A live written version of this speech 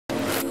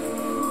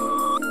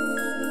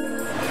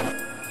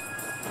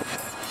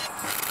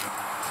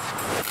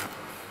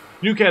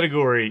New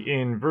category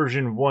in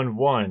version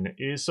 1.1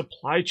 is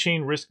supply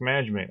chain risk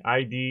management,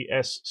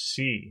 ID.SC.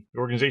 The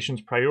organization's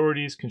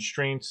priorities,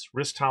 constraints,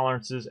 risk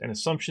tolerances, and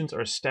assumptions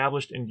are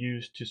established and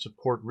used to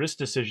support risk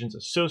decisions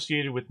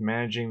associated with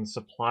managing the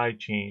supply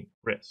chain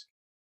risk.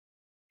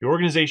 The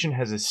organization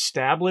has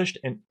established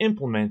and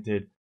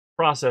implemented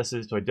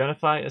processes to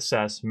identify,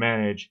 assess,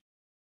 manage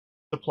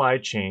supply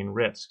chain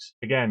risks.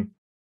 Again,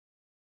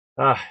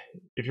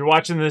 if you're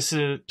watching this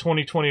in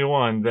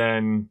 2021,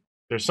 then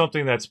there's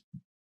something that's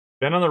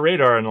been on the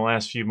radar in the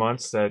last few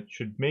months that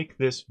should make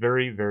this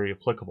very, very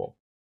applicable.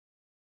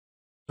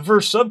 The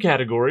first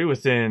subcategory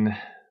within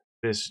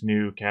this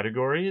new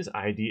category is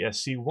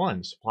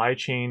ID.SC-1. Supply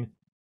chain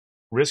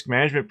risk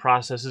management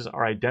processes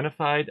are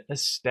identified,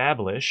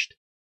 established,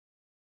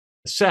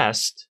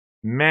 assessed,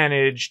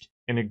 managed,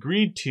 and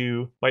agreed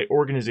to by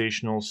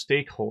organizational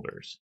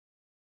stakeholders.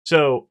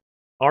 So,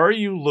 are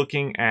you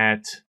looking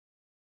at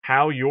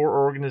how your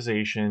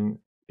organization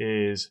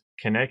is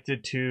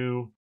connected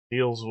to,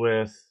 deals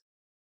with,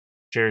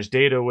 shares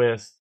data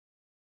with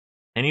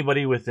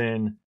anybody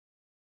within,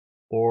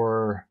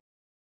 or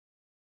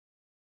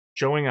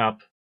showing up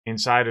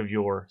inside of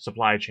your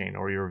supply chain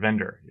or your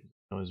vendor,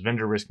 known as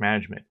vendor risk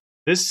management?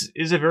 This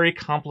is a very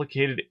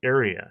complicated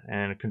area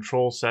and a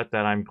control set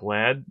that I'm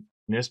glad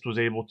NIST was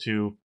able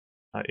to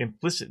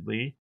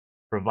implicitly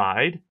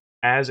provide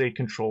as a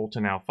control to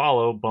now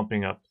follow,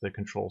 bumping up the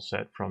control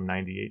set from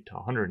 98 to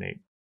 108.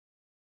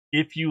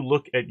 If you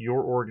look at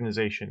your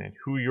organization and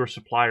who your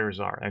suppliers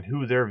are and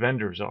who their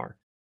vendors are,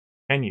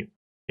 can you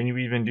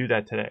even do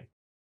that today?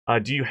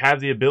 Do you have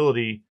the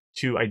ability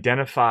to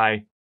identify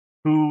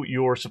who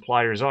your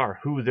suppliers are,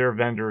 who their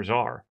vendors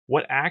are?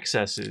 What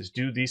accesses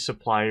do these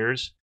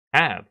suppliers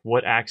have?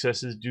 What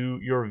accesses do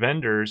your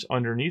vendors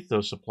underneath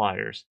those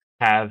suppliers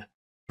have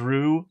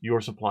through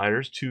your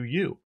suppliers to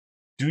you?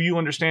 Do you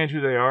understand who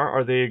they are?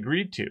 Are they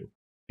agreed to?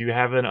 Do you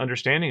have an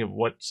understanding of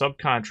what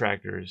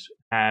subcontractors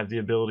have the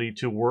ability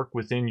to work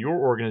within your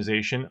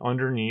organization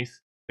underneath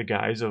the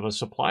guise of a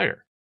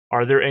supplier?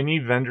 Are there any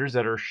vendors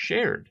that are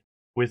shared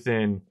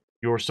within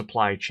your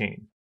supply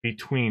chain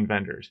between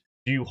vendors?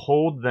 Do you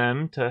hold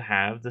them to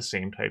have the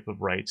same type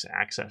of rights,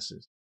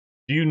 accesses?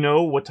 Do you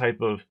know what type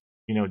of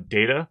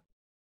data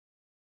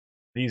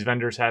these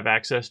vendors have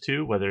access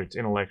to, whether it's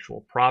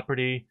intellectual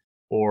property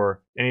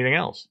or anything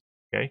else?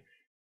 Okay,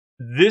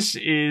 this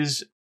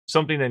is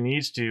something that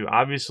needs to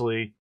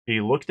obviously be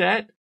looked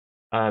at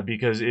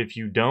because if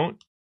you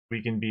don't,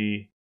 we can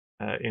be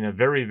in a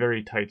very,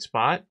 very tight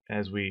spot,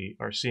 as we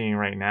are seeing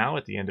right now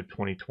at the end of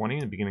 2020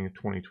 and the beginning of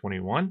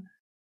 2021.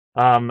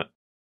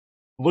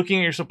 Looking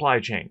at your supply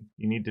chain.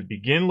 You need to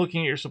begin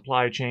looking at your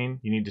supply chain.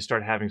 You need to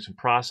start having some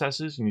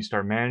processes. You need to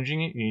start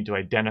managing it. You need to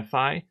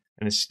identify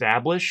and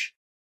establish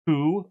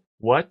who,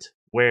 what,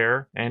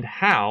 where, and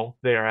how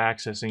they are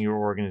accessing your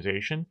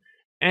organization.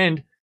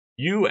 And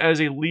you as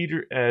a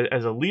leader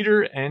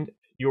and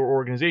your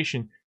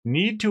organization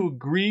need to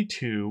agree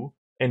to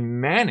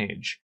and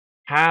manage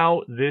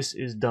how this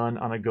is done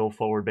on a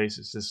go-forward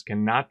basis. This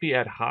cannot be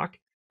ad hoc.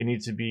 It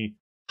needs to be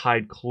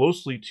tied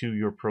closely to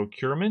your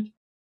procurement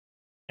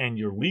and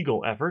your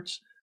legal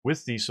efforts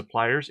with these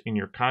suppliers in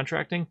your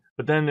contracting.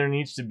 But then there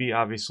needs to be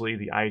obviously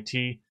the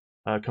IT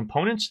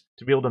components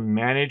to be able to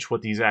manage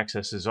what these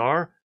accesses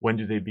are. When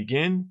do they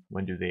begin?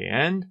 When do they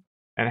end?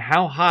 And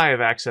how high of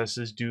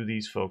accesses do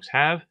these folks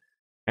have?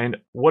 And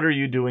what are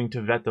you doing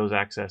to vet those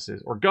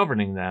accesses or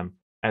governing them,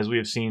 as we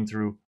have seen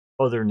through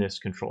other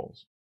NIST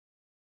controls?